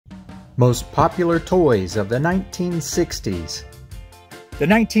Most popular toys of the 1960s. The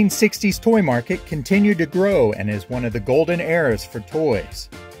 1960s toy market continued to grow and is one of the golden eras for toys.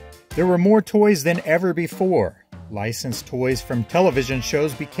 There were more toys than ever before. Licensed toys from television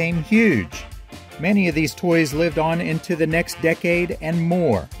shows became huge. Many of these toys lived on into the next decade and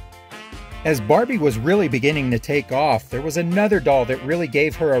more. As Barbie was really beginning to take off, there was another doll that really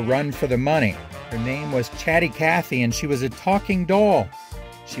gave her a run for the money. Her name was Chatty Cathy, and she was a talking doll.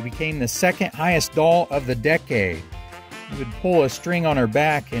 She became the second highest doll of the decade. You would pull a string on her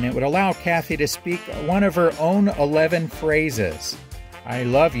back and it would allow Cathy to speak one of her own 11 phrases. I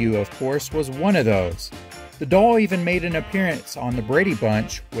love you, of course, was one of those. The doll even made an appearance on the Brady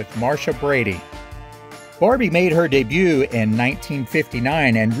Bunch with Marsha Brady. Barbie made her debut in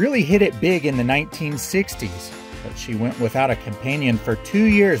 1959 and really hit it big in the 1960s, but she went without a companion for 2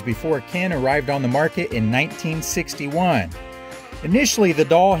 years before Ken arrived on the market in 1961. Initially, the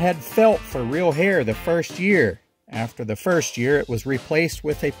doll had felt for real hair the first year. After the first year, it was replaced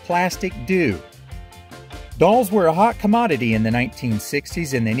with a plastic do. Dolls were a hot commodity in the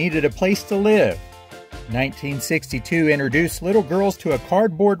 1960s and they needed a place to live. 1962 introduced little girls to a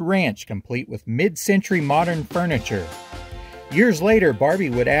cardboard ranch complete with mid-century modern furniture. Years later,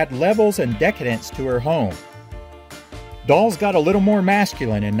 Barbie would add levels and decadence to her home. Dolls got a little more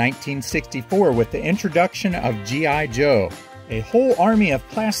masculine in 1964 with the introduction of G.I. Joe. A whole army of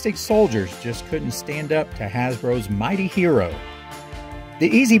plastic soldiers just couldn't stand up to Hasbro's mighty hero. The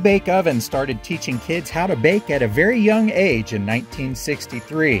Easy Bake Oven started teaching kids how to bake at a very young age in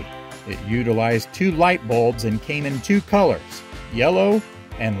 1963. It utilized 2 light bulbs and came in 2 colors, yellow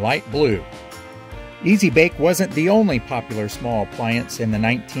and light blue. Easy Bake wasn't the only popular small appliance in the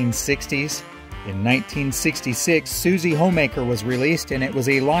 1960s. In 1966, Susie Homemaker was released, and it was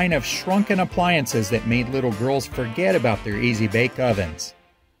a line of shrunken appliances that made little girls forget about their Easy Bake Ovens.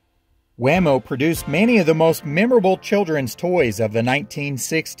 Wham-O produced many of the most memorable children's toys of the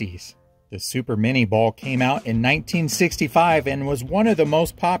 1960s. The Super Mini Ball came out in 1965 and was one of the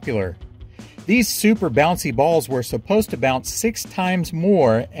most popular. These super bouncy balls were supposed to bounce 6 times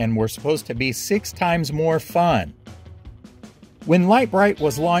more and were supposed to be 6 times more fun. When Lite-Brite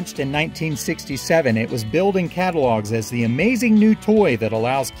was launched in 1967, it was billed in catalogs as the amazing new toy that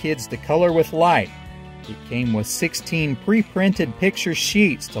allows kids to color with light. It came with 16 pre-printed picture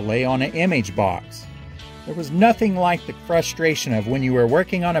sheets to lay on an image box. There was nothing like the frustration of when you were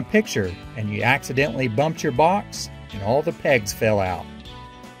working on a picture and you accidentally bumped your box and all the pegs fell out.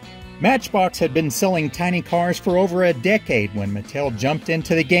 Matchbox had been selling tiny cars for over a decade when Mattel jumped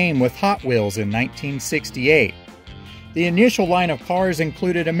into the game with Hot Wheels in 1968. The initial line of cars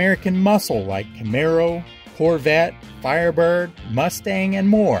included American muscle like Camaro, Corvette, Firebird, Mustang, and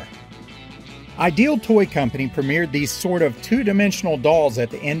more. Ideal Toy Company premiered these sort of 2-dimensional dolls at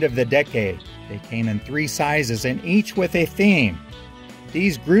the end of the decade. They came in 3 sizes and each with a theme.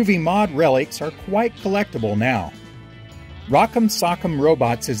 These groovy mod relics are quite collectible now. Rock'em Sock'em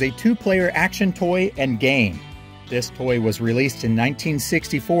Robots is a 2-player action toy and game. This toy was released in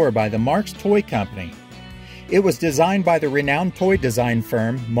 1964 by the Marx Toy Company. It was designed by the renowned toy design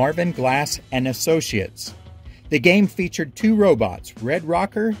firm Marvin Glass & Associates. The game featured 2 robots, Red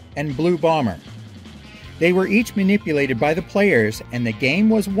Rocker and Blue Bomber. They were each manipulated by the players, and the game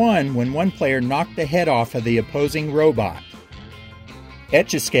was won when one player knocked the head off of the opposing robot.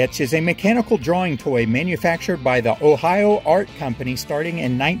 Etch-a-Sketch is a mechanical drawing toy manufactured by the Ohio Art Company starting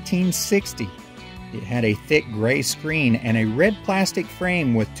in 1960. It had a thick gray screen and a red plastic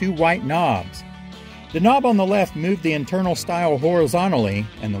frame with 2 white knobs. The knob on the left moved the internal style horizontally,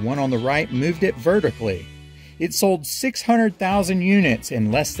 and the one on the right moved it vertically. It sold 600,000 units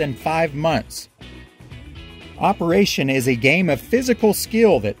in less than 5 months. Operation is a game of physical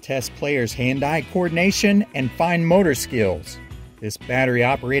skill that tests players' hand-eye coordination and fine motor skills. This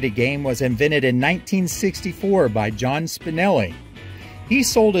battery-operated game was invented in 1964 by John Spinelli. He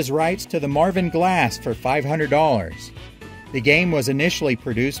sold his rights to the Marvin Glass for $500. The game was initially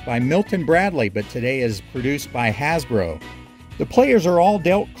produced by Milton Bradley, but today is produced by Hasbro. The players are all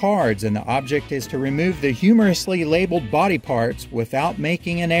dealt cards, and the object is to remove the humorously labeled body parts without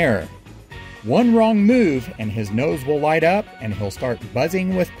making an error. One wrong move and his nose will light up and he'll start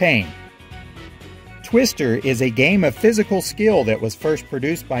buzzing with pain. Twister is a game of physical skill that was first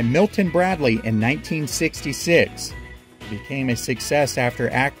produced by Milton Bradley in 1966. Became a success after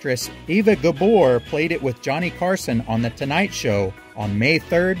actress Eva Gabor played it with Johnny Carson on The Tonight Show on May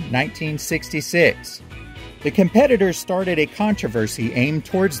 3, 1966. The competitors started a controversy aimed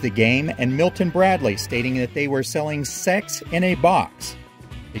towards the game and Milton Bradley, stating that they were selling sex in a box.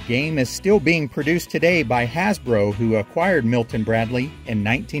 The game is still being produced today by Hasbro, who acquired Milton Bradley in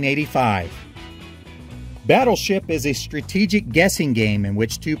 1985. Battleship is a strategic guessing game in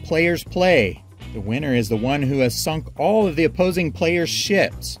which two players play. The winner is the one who has sunk all of the opposing players'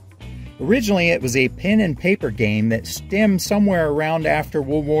 ships. Originally, it was a pen and paper game that stemmed somewhere around after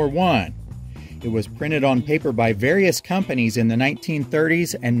World War I. It was printed on paper by various companies in the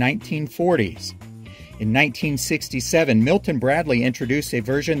 1930s and 1940s. In 1967, Milton Bradley introduced a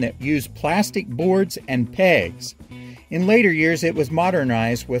version that used plastic boards and pegs. In later years, it was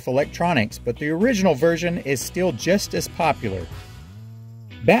modernized with electronics, but the original version is still just as popular.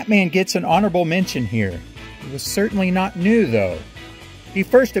 Batman gets an honorable mention here. He was certainly not new, though. He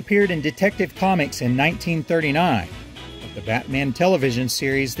first appeared in Detective Comics in 1939, but the Batman television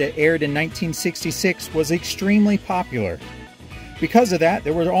series that aired in 1966 was extremely popular. Because of that,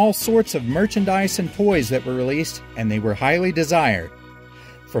 there were all sorts of merchandise and toys that were released, and they were highly desired.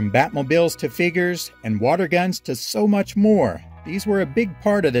 From Batmobiles to figures and water guns to so much more, these were a big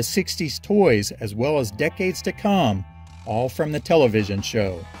part of the 60s toys as well as decades to come, all from the television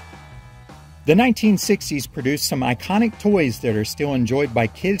show. The 1960s produced some iconic toys that are still enjoyed by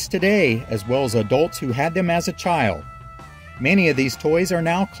kids today as well as adults who had them as a child. Many of these toys are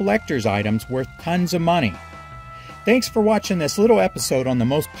now collector's items worth tons of money. Thanks for watching this little episode on the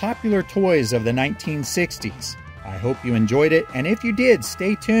most popular toys of the 1960s. I hope you enjoyed it, and if you did,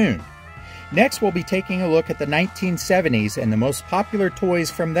 stay tuned. Next, we'll be taking a look at the 1970s and the most popular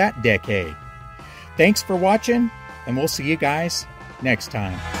toys from that decade. Thanks for watching, and we'll see you guys next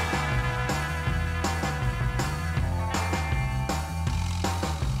time.